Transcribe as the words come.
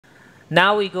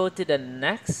Now we go to the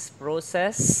next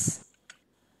process,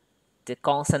 the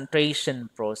concentration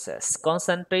process.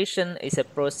 Concentration is a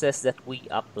process that we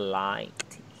apply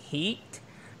heat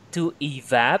to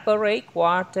evaporate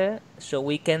water so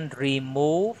we can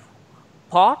remove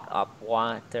part of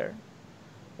water.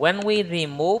 When we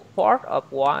remove part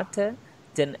of water,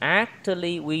 then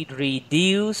actually we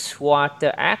reduce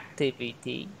water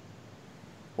activity.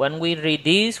 When we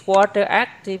reduce water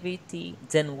activity,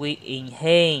 then we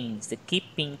enhance the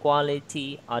keeping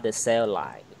quality of the cell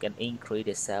life. We can increase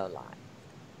the cell life.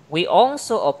 We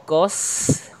also, of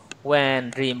course,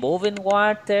 when removing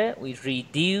water, we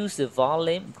reduce the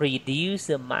volume, reduce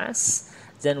the mass,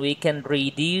 then we can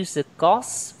reduce the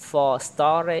cost for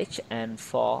storage and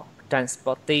for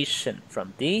transportation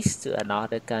from this to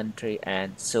another country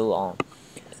and so on.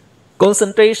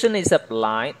 Concentration is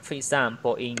applied, for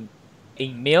example, in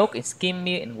milk, in skim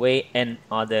milk, in whey, and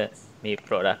other milk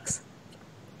products.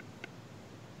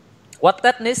 What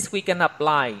techniques we can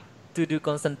apply to do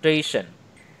concentration?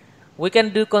 We can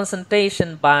do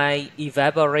concentration by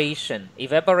evaporation.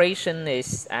 Evaporation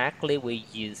is actually we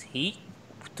use heat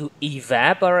to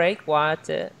evaporate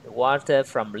water. Water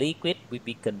from liquid will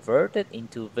be converted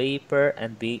into vapor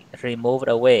and be removed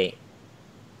away.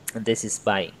 And this is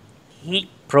by heat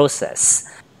process.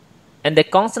 And the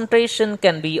concentration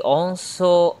can be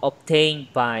also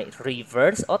obtained by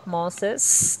reverse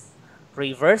osmosis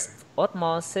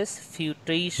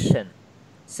filtration.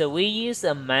 So we use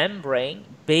a membrane.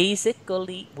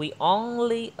 Basically, we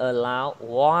only allow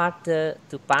water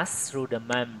to pass through the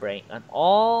membrane and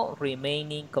all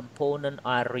remaining components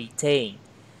are retained.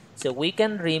 So we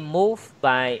can remove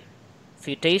by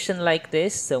filtration like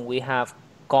this, so we have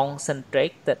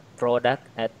concentrated product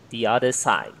at the other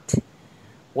side.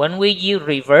 When we use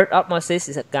reverse osmosis,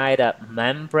 is a kind of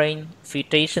membrane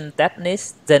filtration technique,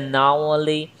 then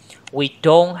normally we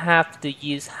don't have to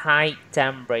use high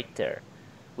temperature.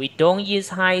 We don't use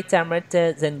high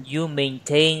temperature, then you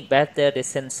maintain better the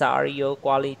sensorial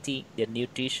quality, the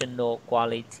nutritional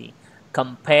quality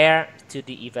compared to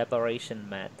the evaporation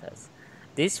methods.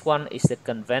 This one is the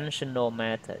conventional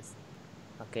method.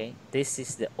 Okay, this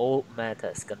is the old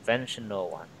methods, conventional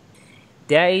one.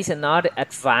 There is another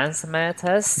advanced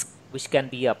method which can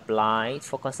be applied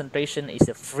for concentration is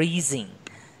the freezing.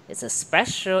 It's a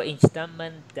special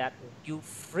instrument that you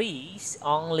freeze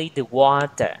only the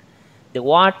water. The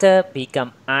water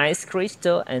become ice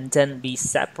crystal and then be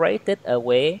separated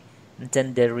away, and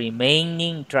then the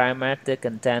remaining dry matter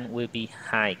content will be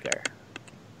higher.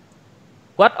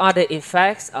 What are the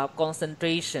effects of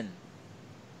concentration?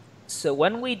 So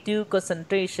when we do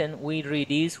concentration, we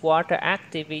reduce water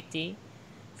activity.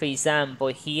 For example,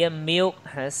 here milk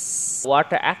has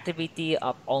water activity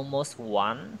of almost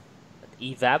 1.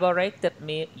 Evaporated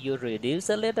milk, you reduce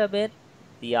a little bit.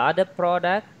 The other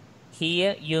product,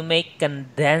 here you make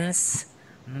condensed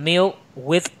milk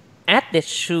with added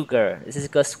sugar. This is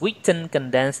called sweetened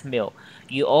condensed milk.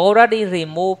 You already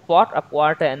remove part of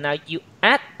water and now you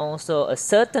add also a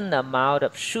certain amount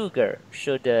of sugar.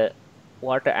 So the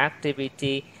water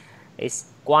activity is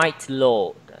quite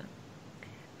low.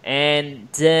 And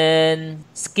then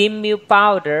skim milk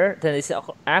powder, then it's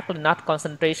actually not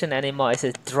concentration anymore. It's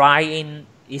a drying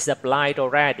is applied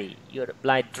already. You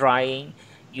apply drying.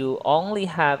 You only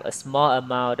have a small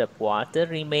amount of water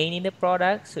remaining in the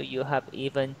product, so you have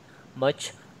even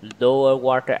much lower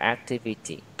water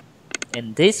activity.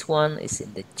 And this one is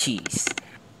in the cheese.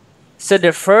 So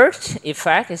the first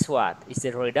effect is what? Is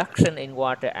the reduction in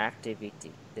water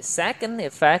activity. The second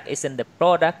effect is in the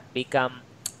product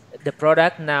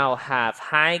now have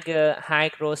higher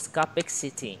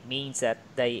hygroscopicity, means that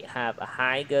they have a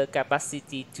higher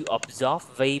capacity to absorb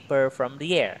vapor from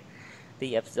the air.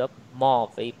 They absorb more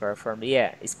vapor from the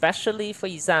air, especially for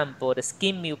example the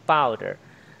skim milk powder.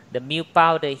 The milk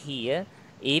powder here,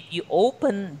 if you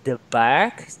open the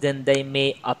bag, then they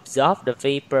may absorb the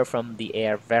vapor from the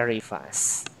air very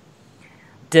fast.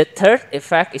 The third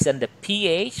effect is on the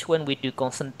pH. When we do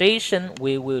concentration,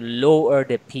 we will lower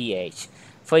the pH.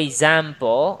 For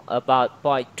example, about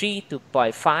 0.3 to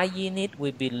 0.5 unit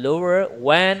will be lower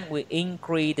when we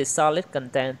increase the solid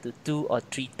content to 2 or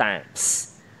 3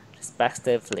 times,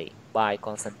 respectively, by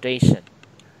concentration.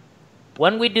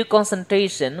 When we do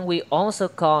concentration, we also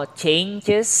call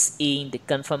changes in the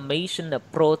conformation of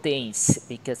proteins,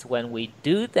 because when we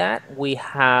do that, we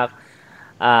have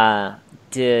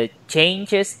the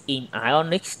changes in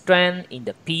ionic strength, in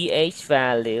the pH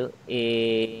value,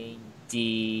 in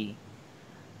the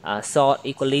salt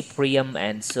equilibrium,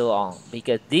 and so on,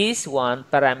 because this one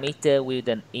parameter will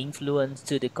then influence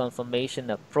to the conformation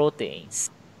of proteins.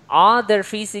 Other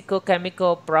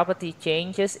physical-chemical property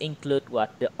changes include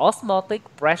what? The osmotic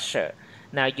pressure.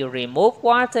 Now you remove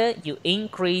water, you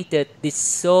increase the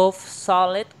dissolved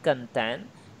solid content,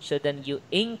 so then you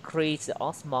increase the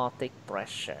osmotic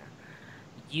pressure.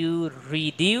 You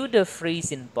reduce the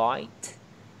freezing point.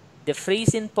 The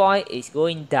freezing point is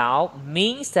going down,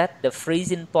 means that the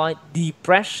freezing point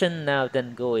depression now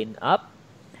then going up.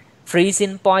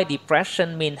 Freezing point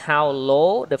depression means how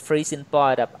low the freezing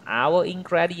point of our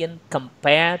ingredient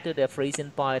compared to the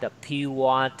freezing point of pure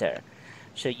water.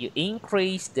 So you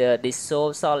increase the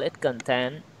dissolved solid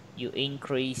content, you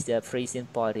increase the freezing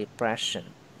point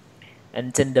depression.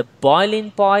 And then the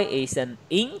boiling point is an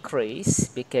increase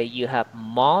because you have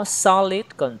more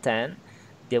solid content,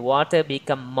 the water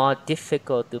become more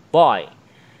difficult to boil.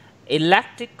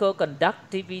 Electrical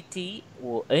conductivity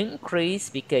will increase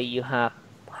because you have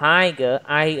higher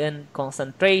ion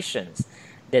concentrations.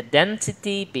 The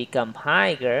density become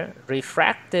higher,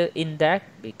 refractive index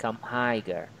become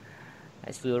higher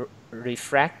as we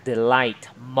refract the light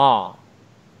more.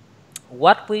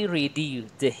 What we reduce,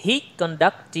 the heat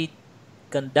conductivity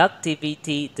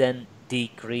then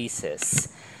decreases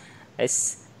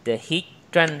as the heat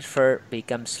transfer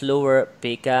becomes slower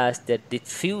because the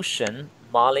diffusion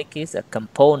molecules or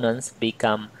components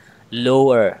become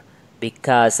lower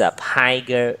because of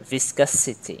higher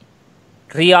viscosity.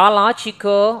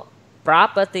 Rheological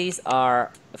properties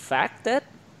are affected.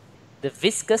 The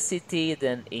viscosity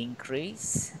then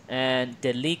increase and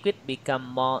the liquid become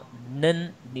more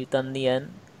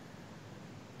non-Newtonian.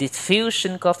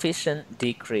 Diffusion coefficient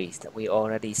decrease that we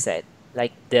already said.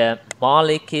 Like the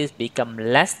molecules become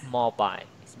less mobile.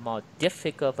 It's more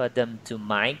difficult for them to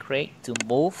migrate, to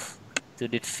move, to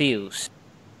diffuse.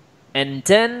 And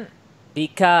then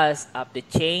because of the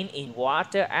change in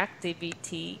water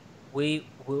activity, it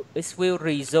will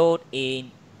result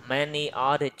in many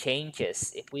other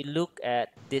changes. If we look at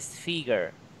this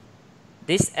figure,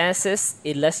 this axis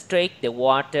illustrates the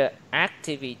water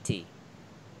activity.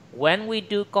 When we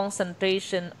do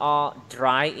concentration or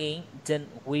drying, then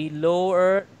we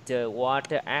lower the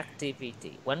water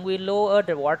activity. When we lower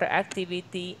the water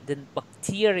activity, then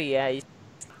bacteria is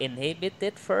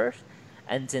inhibited first,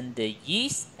 and then the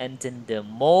yeast and then the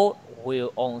mold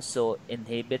will also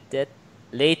inhibit it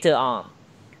later on.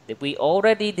 We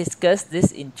already discussed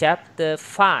this in chapter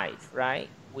 5, right?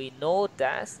 We know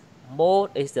that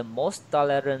mold is the most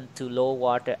tolerant to low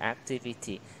water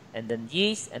activity, and then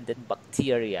yeast and then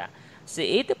bacteria. So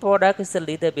if the product is a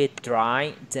little bit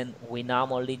dry, then we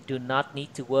normally do not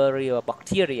need to worry about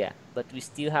bacteria, but we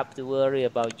still have to worry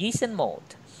about yeast and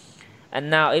mold. And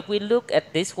now if we look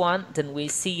at this one, then we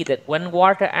see that when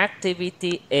water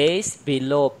activity is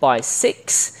below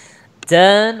 0.6,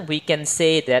 then we can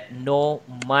say that no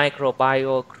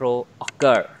microbial growth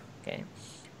occur. Okay,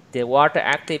 the water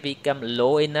activity become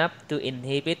low enough to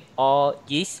inhibit all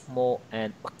yeast, mold,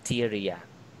 and bacteria.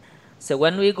 So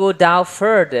when we go down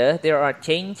further, there are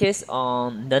changes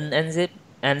on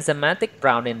non-enzymatic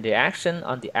Brownian reaction,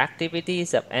 on the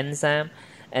activities of enzyme,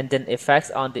 and then effects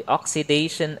on the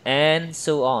oxidation and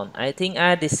so on. I think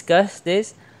I discussed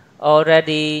this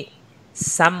already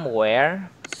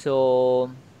somewhere.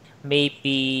 So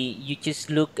maybe you just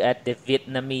look at the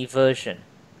Vietnamese version.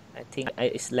 I think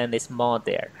Iceland is more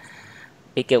there.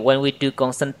 Because when we do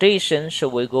concentration, so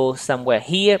we go somewhere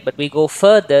here, but we go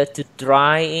further to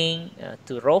drying,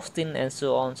 to roasting, and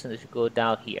so on. So we go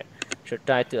down here. So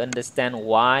try to understand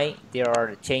why there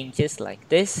are changes like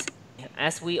this.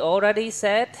 As we already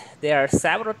said, there are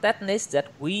several techniques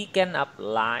that we can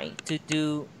apply to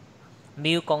do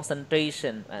milk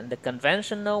concentration, and the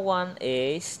conventional one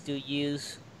is to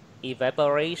use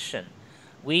evaporation.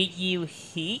 We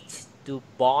use heat to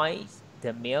boil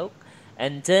the milk,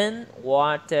 and then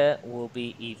water will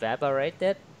be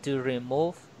evaporated to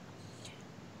remove.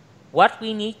 What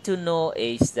we need to know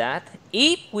is that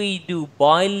if we do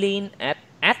boiling at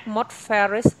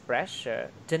atmospheric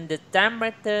pressure, then the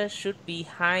temperature should be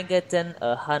higher than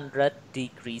 100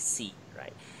 degrees C,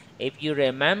 right? If you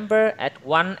remember, at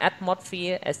 1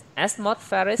 atmosphere as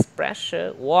atmospheric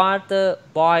pressure, water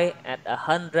boils at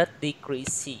 100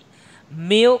 degrees C.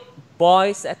 Milk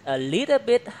boils at a little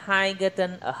bit higher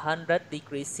than 100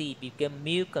 degrees C because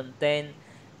milk contains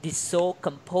dissolved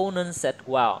components as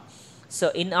well. So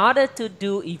in order to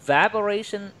do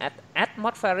evaporation at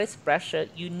atmospheric pressure,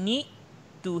 you need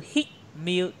to heat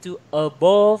milk to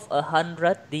above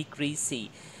 100 degrees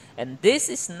C. And this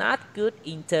is not good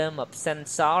in terms of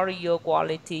sensorial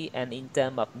quality and in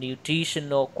terms of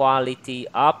nutritional quality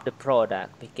of the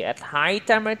product. Because at high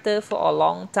temperature for a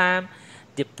long time,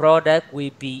 the product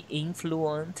will be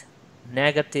influenced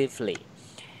negatively.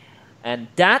 And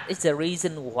that is the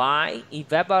reason why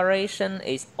evaporation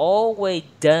is always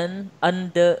done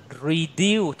under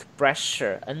reduced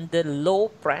pressure, under low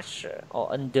pressure,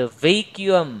 or under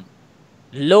vacuum,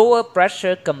 lower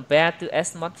pressure compared to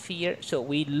atmosphere. So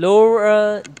we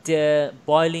lower the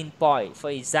boiling point. For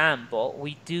example,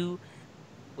 we do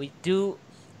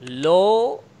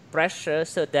low pressure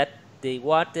so that the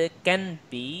water can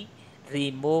be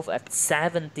removed at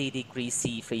 70 degrees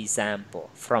C, for example,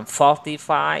 from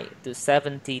 45 to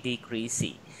 70 degrees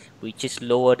C. We just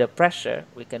lower the pressure,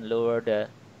 we can lower the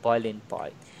boiling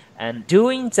point. And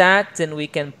doing that, then we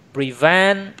can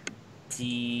prevent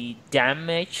the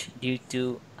damage due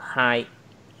to high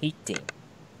heating.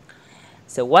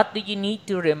 So what do you need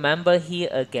to remember here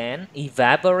again?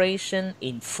 Evaporation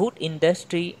in food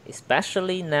industry,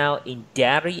 especially now in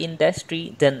dairy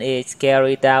industry, then it's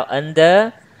carried out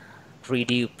under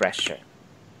reduced pressure,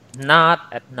 not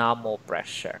at normal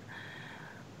pressure.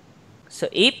 So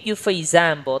if you, for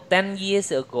example, 10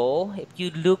 years ago, if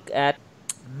you look at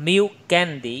milk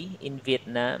candy in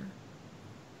Vietnam,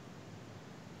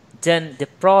 then the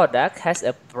product has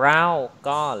a brown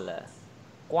color,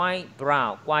 quite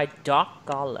brown, quite dark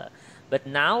color. But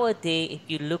nowadays, if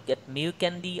you look at milk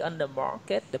candy on the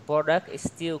market, the product is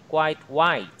still quite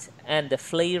white and the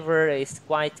flavor is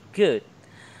quite good.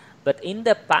 But in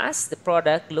the past, the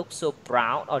product looked so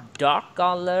brown or dark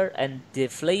color and the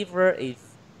flavor is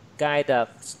kind of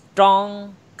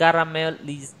strong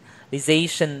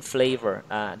caramelization flavor,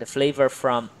 the flavor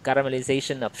from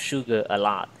caramelization of sugar a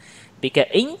lot. Because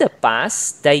in the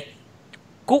past,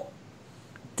 cook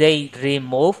they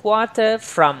remove water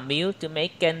from milk to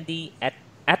make candy at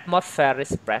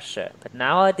atmospheric pressure. But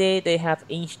nowadays they have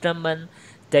instrument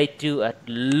they do at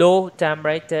low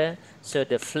temperature, so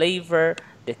the flavor,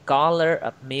 the color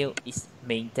of milk is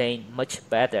maintained much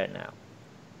better now.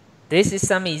 This is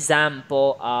some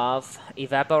example of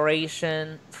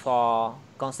evaporation for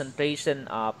concentration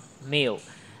of milk,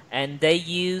 and they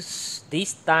use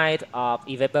this type of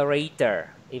evaporator.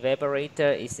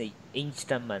 Evaporator is an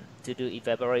instrument to do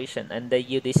evaporation, and they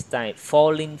use this type,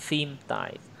 falling film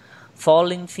type.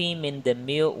 Falling film in the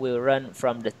milk will run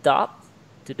from the top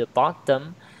to the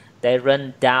bottom. They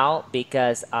run down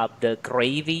because of the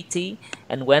gravity,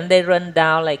 and when they run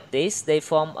down like this, they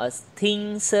form a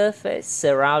thin surface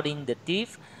surrounding the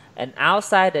teeth, and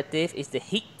outside the teeth is the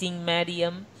heating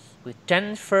medium. We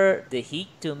transfer the heat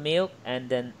to milk, and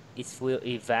then it will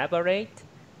evaporate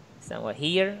somewhere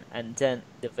here, and then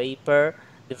the vapor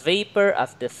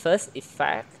of the first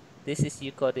effect. This is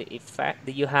you call the effect.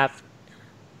 You have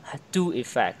two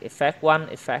effect, effect one,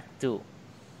 effect two.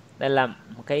 Đây là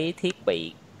một cái thiết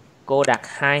bị cô đặt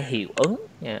hai hiệu ứng.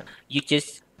 Yeah. You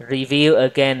just review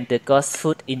again the ghost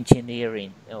food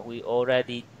engineering. We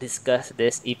already discussed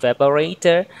this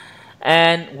evaporator,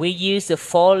 and we use the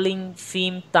falling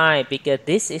film type because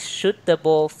this is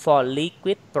suitable for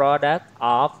liquid product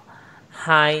of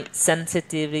high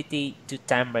sensitivity to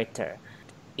temperature.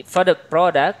 For the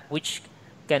product which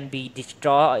can be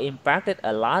destroyed or impacted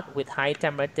a lot with high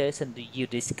temperatures, and you use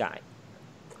this guy,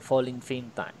 falling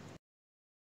film type.